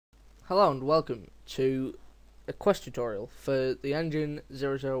Hello and welcome to a quest tutorial for the Engine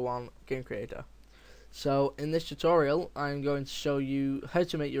 001 game creator. So in this tutorial I'm going to show you how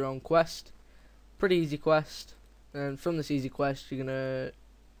to make your own quest. Pretty easy quest, and from this easy quest you're going to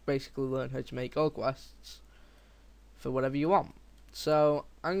basically learn how to make all quests for whatever you want. So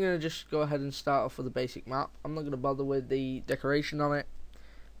I'm going to just go ahead and start off with a basic map. I'm not going to bother with the decoration on it.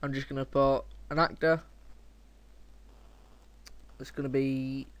 I'm just going to put an actor. It's going to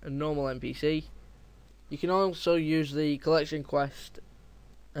be a normal NPC. You can also use the collection quest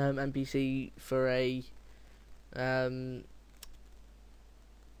NPC for a for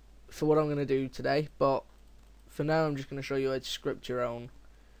what I'm going to do today, but for now I'm just going to show you how to script your own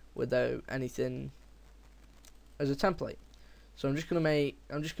without anything as a template. So I'm just going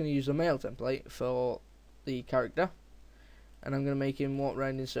to use a male template for the character, and I'm going to make him walk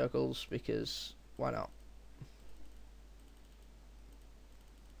around in circles because why not?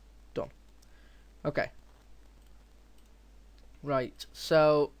 Okay. Right,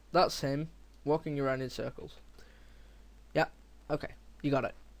 so that's him walking around in circles. Yeah, okay, you got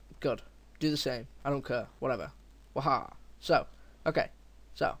it. Good. Do the same. I don't care. Whatever. Waha. So, okay.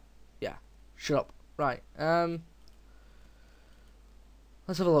 So, yeah. Shut up. Right.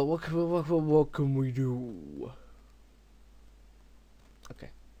 Let's have a look. What can we do? Okay,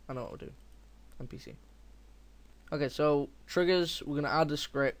 I know what we'll do. NPC. Okay, so triggers, we're going to add a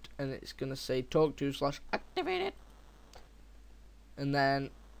script and it's going to say talk to / activated. And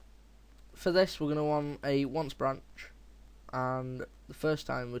then for this we're going to want a once branch, and the first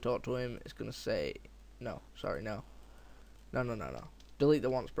time we talk to him it's going to say no. Delete the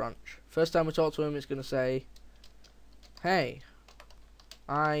once branch. First time we talk to him it's going to say, hey,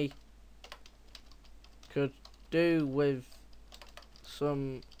 I could do with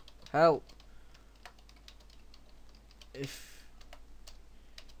some help if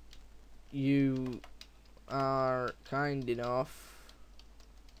you are kind enough.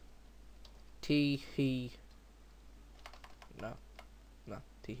 Tee-hee. No,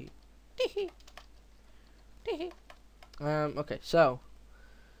 tee-hee. Tee-hee. Okay, so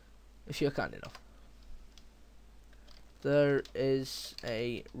if you're kind enough, there is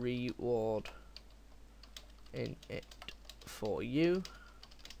a reward in it for you.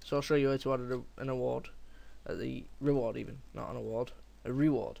 So I'll show you how to add an award. The reward, even not an award, a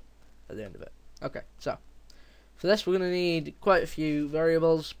reward at the end of it. Okay, so for this we're going to need quite a few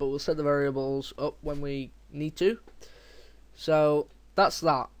variables, but we'll set the variables up when we need to. So that's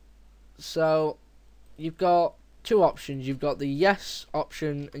that. So you've got two options. You've got the yes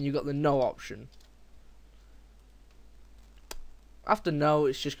option and you've got the no option. After no,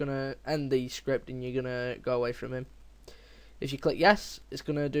 it's just going to end the script and you're going to go away from him. If you click yes, it's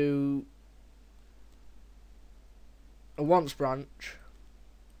going to do a once branch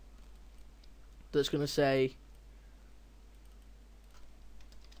that's going to say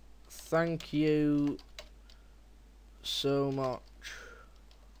thank you so much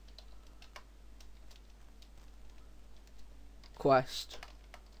quest.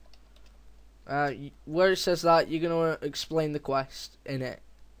 Where it says that, you're going to explain the quest in it.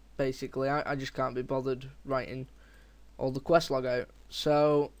 Basically, I just can't be bothered writing all the quest log out.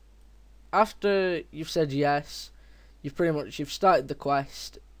 So after you've said yes, you've started the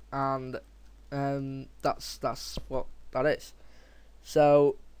quest, and that's what that is.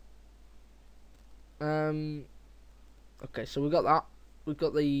 So okay, so we've got that. We've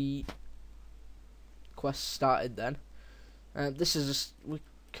got the quest started then. This is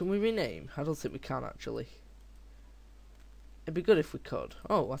can we rename? I don't think we can actually. It'd be good if we could.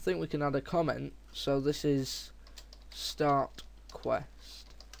 Oh, I think we can add a comment. So this is start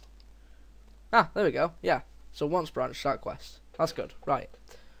quest. Ah, there we go. Yeah. So once branch, start quest. That's good. Right.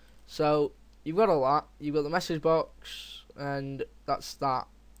 So you've got all that. You've got the message box, and that's that.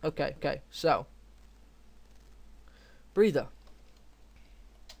 Okay. So breather.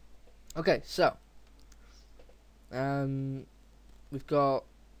 Okay. So we've got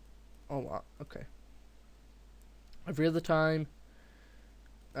all that. Okay. Every other time.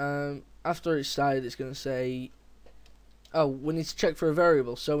 After it's started, it's going to say, oh, we need to check for a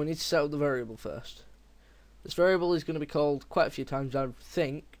variable. So we need to set up the variable first. This variable is going to be called quite a few times, I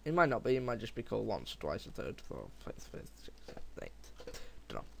think. It might not be. It might just be called once, twice, a third, fourth, fifth, sixth, seventh, eighth.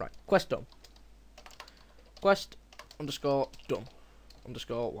 Don't know. Right. Quest done. Quest underscore done.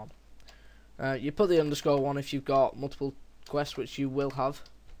 Underscore 1. You put the underscore 1 if you've got multiple quests, which you will have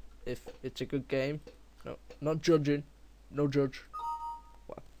if it's a good game. No, not judging. No judge.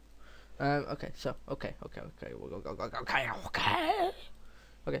 Well, okay. So okay. We'll go. Okay.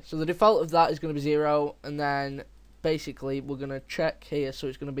 Okay, so the default of that is going to be 0, and then basically we're gonna check here, so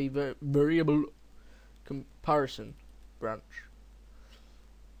it's gonna be variable comparison branch.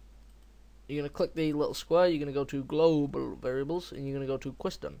 You're gonna click the little square. You're gonna go to global variables, and you're gonna go to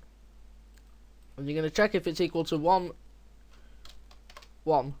question, and you're gonna check if it's equal to 1.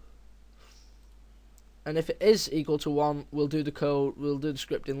 And if it is equal to 1, we'll do the code, we'll do the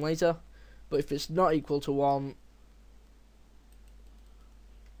scripting later. But if it's not equal to 1,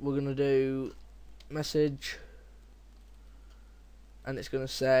 we're going to do message, and it's going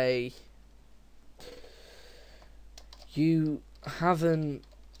to say you haven't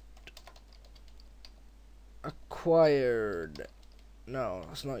acquired. No,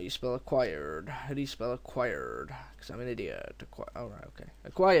 that's not how you spell acquired. How do you spell acquired? Because I'm an idiot. Alright, okay.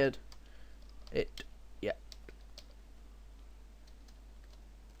 Acquired it. Yeah.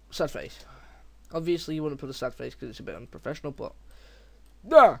 Sad face. Obviously, you wouldn't put a sad face because it's a bit unprofessional, but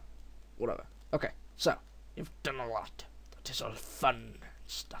whatever. Okay, so you've done a lot. That is all fun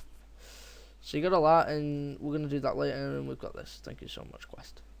stuff. So you got a lot, and we're gonna do that later, and we've got this. Thank you so much,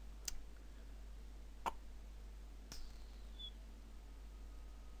 Quest.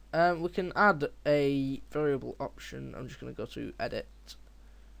 We can add a variable option. I'm just going to go to edit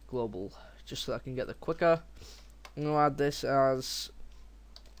global just so I can get the quicker. I'm going to add this as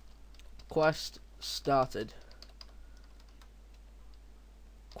quest started,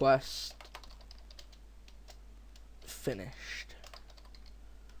 quest finished.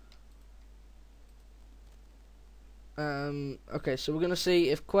 Okay, so we're going to see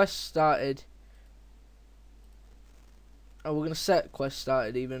if quest started. Oh, we're going to set quest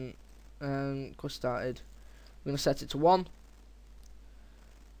started even. Quest started. We're going to set it to 1.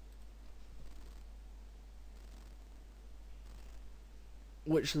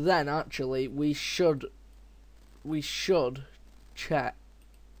 Which then actually we should check.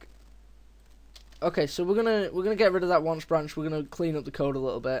 Okay, so we're gonna get rid of that once branch. We're gonna clean up the code a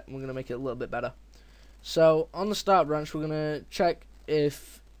little bit, and we're gonna make it a little bit better. So on the start branch, we're gonna check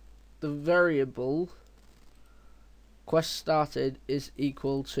if the variable quest started is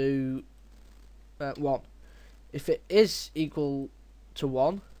equal to 1. If it is equal to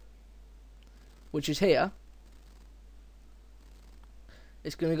 1, which is here,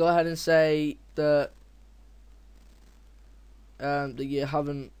 it's going to go ahead and say that that you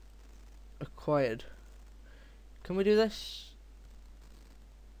haven't acquired. Can we do this?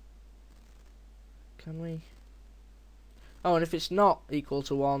 Can we? Oh, and if it's not equal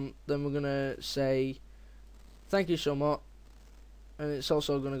to 1, then we're going to say thank you so much, and it's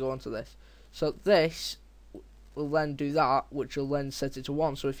also going to go on to this. So this will then do that, which will then set it to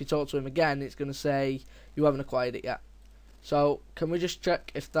 1. So if you talk to him again, it's going to say you haven't acquired it yet. So can we just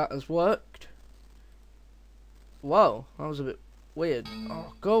check if that has worked? Whoa, that was a bit weird.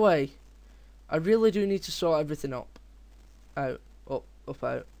 Oh, go away. I really do need to sort everything up. Out, up,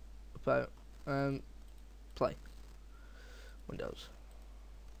 out, play. Windows.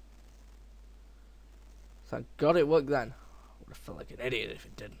 Thank God it worked then. I would have felt like an idiot if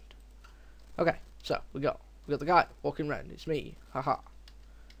it didn't. Okay, so we got the guy walking around. It's me. Haha.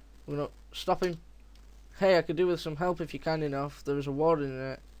 We're gonna stop him. Hey, I could do with some help if you're kind enough. There is a reward in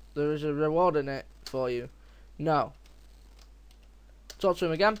it. There is a reward in it for you. No. Talk to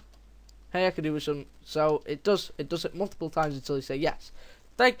him again. Hey, I could do with some. So it does it multiple times until you say yes.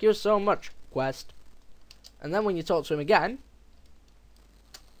 Thank you so much, Quest. And then when you talk to him again,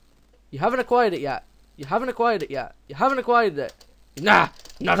 you haven't acquired it yet. You haven't acquired it yet. You haven't acquired it. Nah,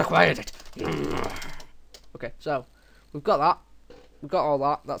 not acquired it. Okay, so we've got that. We've got all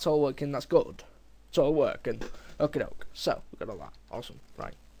that. That's all working. That's good. It's all working. Okay, doke. So we've got all that. Awesome.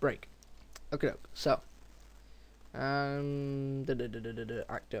 Right. Break. Okay, doke. So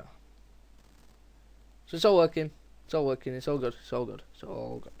actor. So it's all working. It's all working. It's all good. It's all good. It's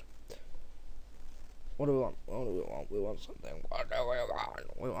all good. What do we want? What do we want? We want something. What do we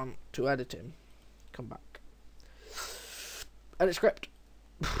want? We want to edit him. Come back. Edit script.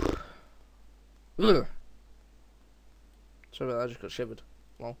 Sorry about that, I just got shivered.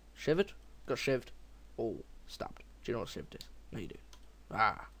 Well, shivered? Got shivved. Oh, stabbed. Do you know what shivved is? No, you do.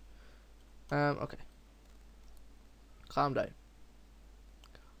 Ah. Okay. Calm down.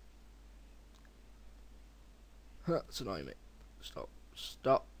 That's annoying me. Stop.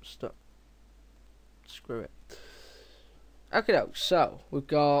 Stop. Stop. Screw it. Okay, so we've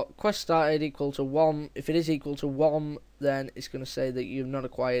got quest started equal to 1. If it is equal to 1, then it's going to say that you've not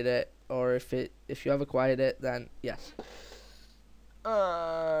acquired it, or if you have acquired it, then yes.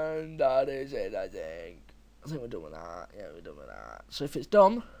 And that is it, I think. I think we're done with that. Yeah, we're done with that. So if it's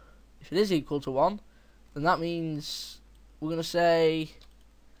done, if it is equal to 1, then that means we're going to say,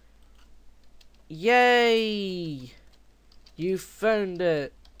 yay! You found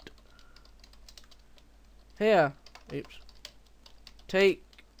it. Here. Oops. Take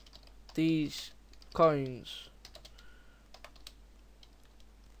these coins.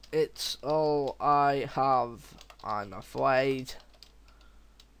 It's all I have, I'm afraid.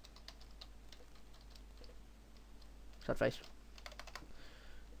 Sad face.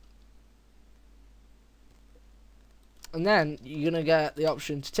 And then you're gonna get the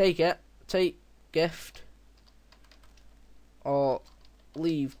option to take it, take gift, or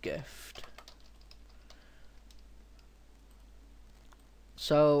leave gift.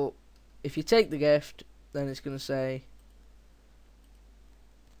 So if you take the gift, then it's gonna say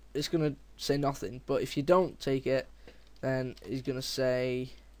nothing. But if you don't take it, then it's gonna say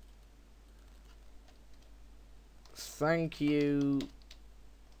thank you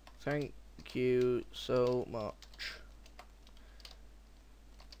so much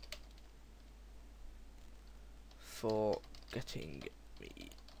for getting me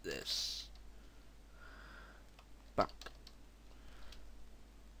this back.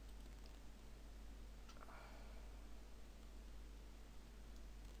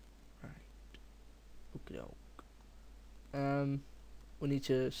 Right. Okie doke. We need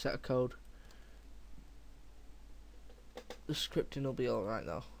to set a code. The scripting will be alright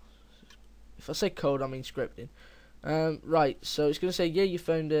though. If I say code, I mean scripting. Right, so it's going to say, yeah, you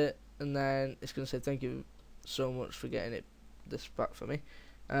found it, and then it's going to say, thank you so much for getting this back for me.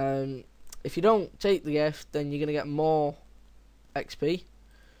 If you don't take the gift, then you're going to get more XP.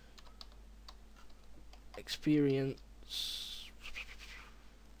 Experience.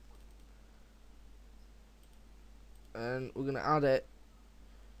 And we're going to add it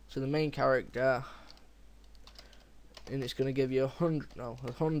to the main character. And it's going to give you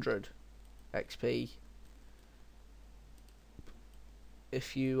 100 XP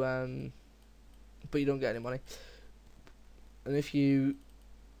if you but you don't get any money. And if you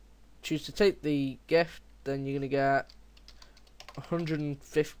choose to take the gift, then you're going to get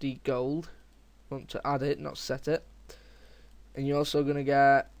 150 gold. Want to add it, not set it. And you're also going to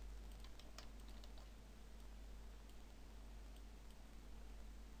get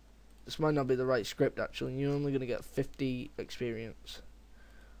this might not be the right script actually. You're only going to get 50 experience.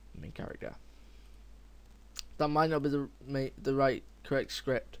 Main character. That might not be the right correct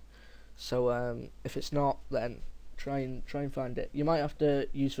script. So if it's not, then try and find it. You might have to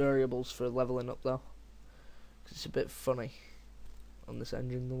use variables for leveling up though, because it's a bit funny on this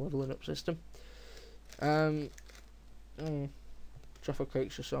engine, the leveling up system. Jaffa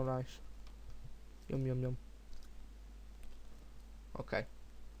cakes are so nice. Yum yum yum. Okay.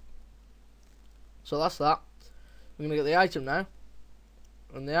 So that's that. We're gonna get the item now.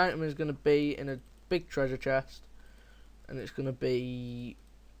 And the item is going to be in a big treasure chest, and it's going to be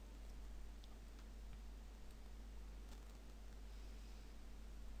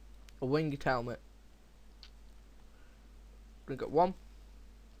a winged helmet. We're going to get one.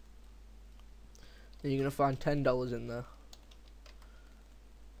 Then you're going to find $10 in there.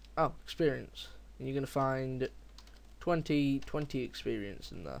 Oh, experience. And you're going to find 20 experience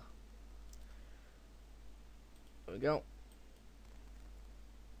in there. There we go.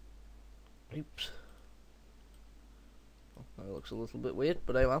 Oops. Oh, that looks a little bit weird,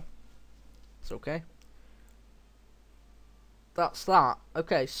 but oh well. It's okay. That's that.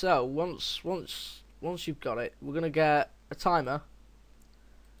 Okay, so once you've got it, we're gonna get a timer,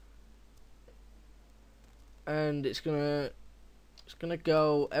 and it's gonna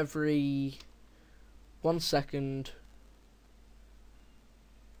go every 1 second.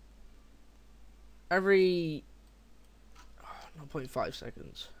 Every 0.5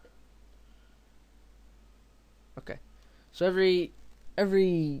 seconds. Okay, so every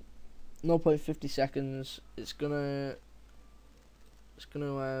 0.50 seconds, it's gonna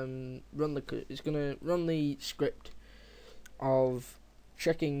run the script of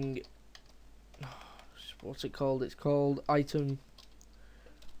checking. What's it called? It's called item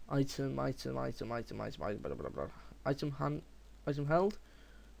held.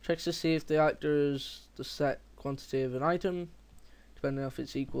 Checks to see if the actor is the set quantity of an item, depending on if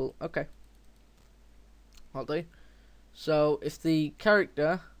it's equal. Okay. I'll do. So if the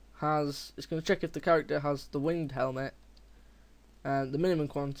character has, it's going to check if the character has the winged helmet, and the minimum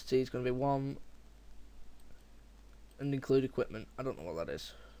quantity is going to be 1, and include equipment. I don't know what that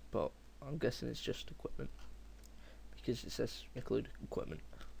is, but I'm guessing it's just equipment because it says include equipment.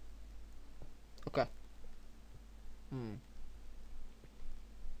 Okay.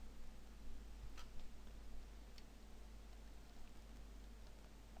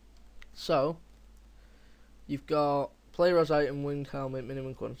 So you've got player as item, winged helmet,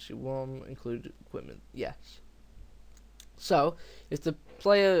 minimum quantity 1, include equipment. Yes. So, if the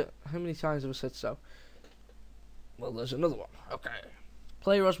player, how many times have I said so? Well, there's another one. Okay.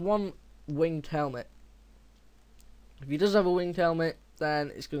 Player has one winged helmet. If he does have a winged helmet,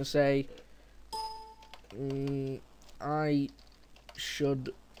 then it's going to say, I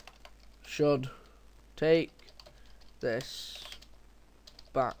should take this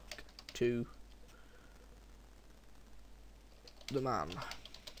back to the man.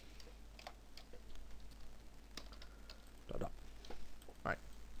 Right.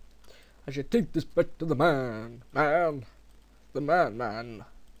 I should take this back to the man. The man.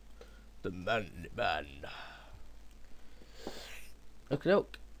 Okay,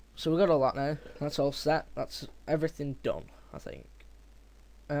 so we got all that now. That's all set. That's everything done, I think.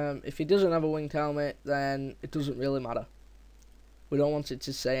 If he doesn't have a winged helmet, then it doesn't really matter. We don't want it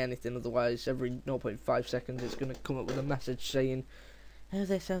to say anything, otherwise every 0.5 seconds it's going to come up with a message saying, oh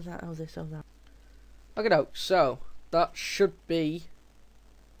this, oh that, oh this, oh that. Okay, so that should be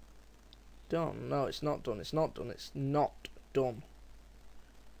done. No, it's not done. It's not done. It's not done.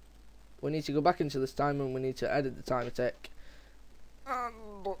 We need to go back into this timer and we need to edit the timer tick.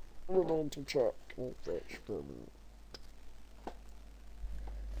 And we need to check if it's done.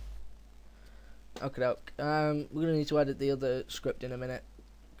 Okay, we're gonna need to edit the other script in a minute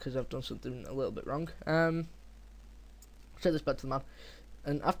because I've done something a little bit wrong. Set this back to the man,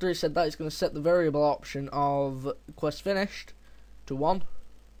 and after he said that, he's gonna set the variable option of quest finished to 1.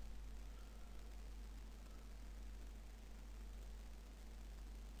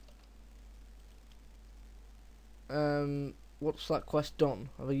 What's that quest done?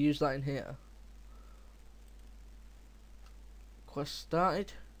 Have I used that in here? Quest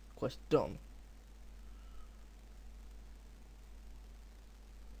started, quest done.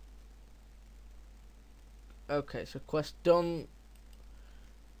 Okay, so quest done.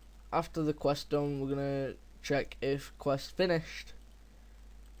 After the quest done, we're gonna check if quest finished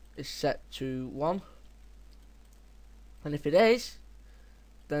is set to 1, and if it is,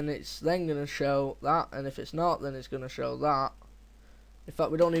 then it's then gonna show that, and if it's not, then it's gonna show that. In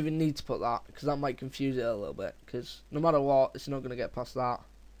fact, we don't even need to put that because that might confuse it a little bit. Because no matter what, it's not gonna get past that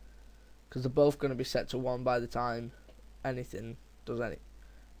because they're both gonna be set to 1 by the time anything does any.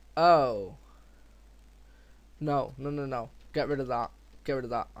 Oh. No. Get rid of that. Get rid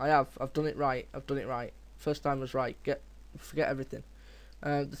of that. I've done it right. I've done it right. First time was right. Forget everything.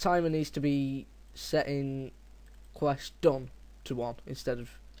 The timer needs to be setting quest done to 1 instead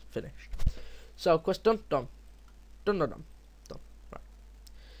of finished. So quest done. Done. Right.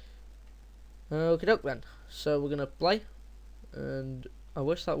 Okay, doke then. So we're gonna play, and I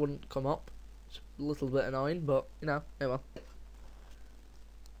wish that wouldn't come up. It's a little bit annoying, but you know, hey well.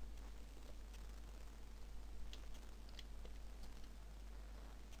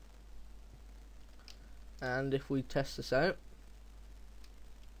 And if we test this out,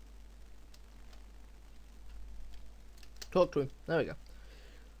 talk to him. There we go.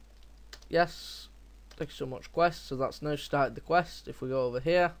 Yes, thank you so much, quest. So that's now started the quest. If we go over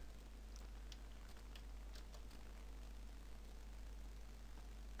here,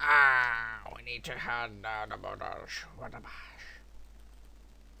 we need to hand down about us. What a bash.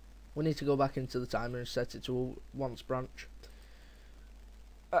 We need to go back into the timer and set it to a once branch.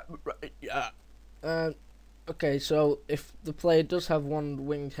 Right, yeah. Okay, so if the player does have one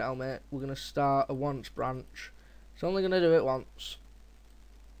winged helmet, we're going to start a once branch. It's only going to do it once.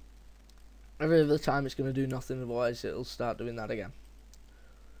 Every other time it's going to do nothing, otherwise it'll start doing that again.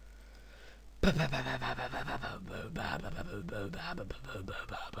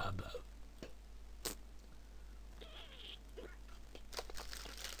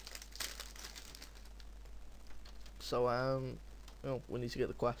 So, oh, we need to get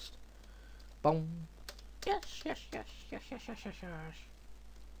the quest. Boom. Yes.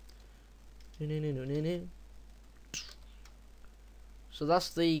 So that's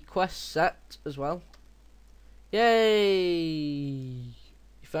the quest set as well. Yay! You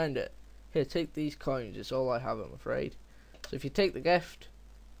found it. Here, take these coins. It's all I have, I'm afraid. So if you take the gift,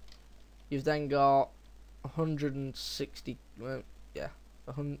 you've then got 160. Well, yeah,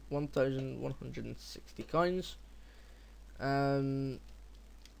 1,160 coins.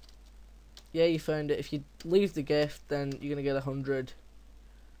 Yeah, you found it. If you leave the gift, then you're gonna get 100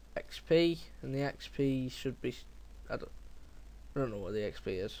 XP, and the XP should be, I don't know what the XP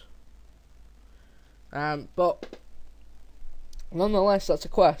is. But nonetheless, that's a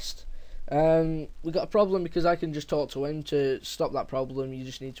quest. We got a problem because I can just talk to him. To stop that problem, you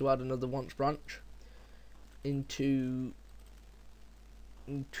just need to add another once branch into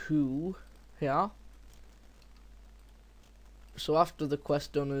here. So after the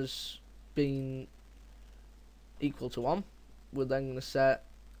quest done has been equal to 1, we're then going to set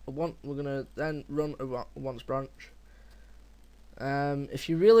a 1. We're going to then run a once branch. If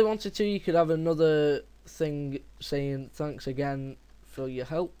you really wanted to, you could have another thing saying thanks again for your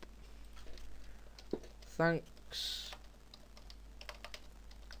help. Thanks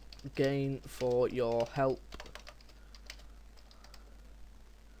again for your help.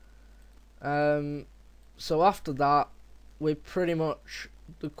 So after that, we pretty much,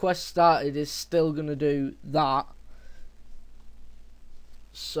 the quest started is still going to do that.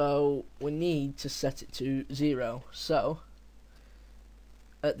 So we need to set it to 0. So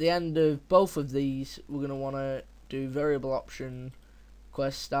at the end of both of these, we're going to want to do variable option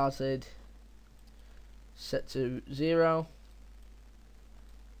quest started set to 0,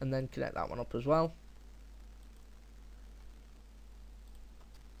 and then connect that one up as well.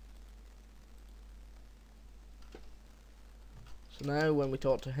 So now when we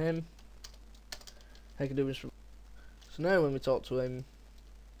talk to him, so now when we talk to him,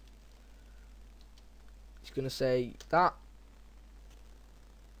 he's going to say that.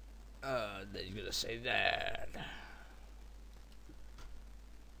 Then he's going to say that.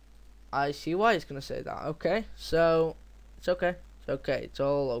 I see why he's going to say that. Okay, so it's okay. It's okay. It's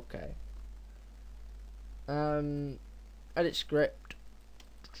all okay. Edit script.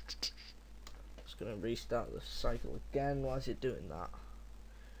 Just going to restart the cycle again. Why is it doing that?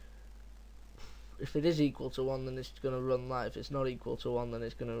 If it is equal to 1, then it's going to run that. If it's not equal to 1, then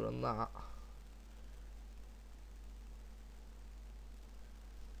it's going to run that.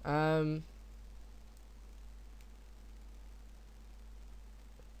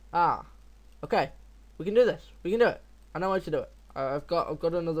 Okay, we can do this. We can do it. I know how to do it. I've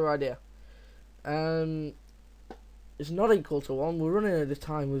got another idea. It's not equal to 1. We're running out of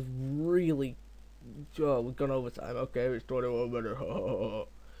time. We've gone over time. Okay, it's 21 minutes.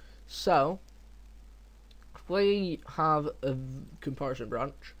 So we have a comparison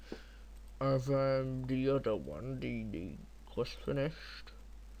branch of the other one, the quest finished,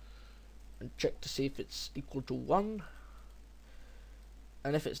 and check to see if it's equal to 1.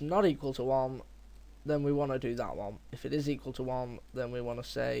 And if it's not equal to 1, then we want to do that one. If it is equal to 1, then we want to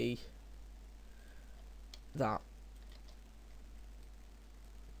say that.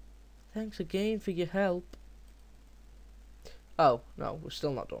 Thanks again for your help. Oh, no, we're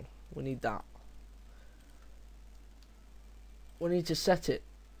still not done. We need that. We need to set it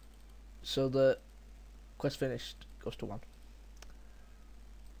so that quest finished goes to 1.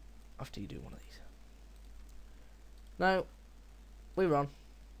 After you do one of these. Now, we run.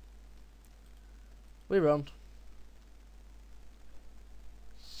 We run.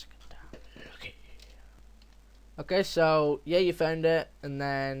 Okay, so yeah, you found it, and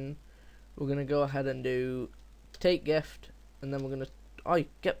then we're gonna go ahead and do take gift, and then we're gonna. Oh,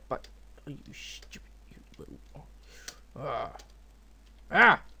 get back! Oh, you stupid, you little.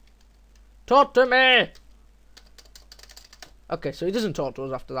 Talk to me. Okay, so he doesn't talk to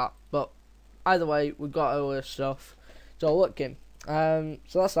us after that, but either way, we've got our stuff. So look, Kim. So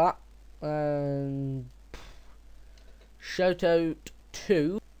that's that. Shout out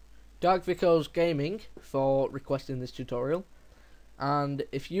to Dark Vicos Gaming for requesting this tutorial, and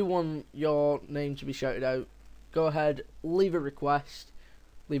if you want your name to be shouted out, go ahead, leave a request,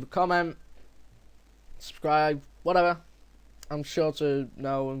 leave a comment, subscribe, whatever. I'm sure to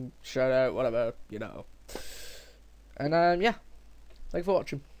know and shout out whatever, you know. And yeah, thanks for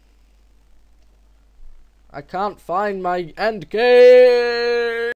watching. I can't find my end game.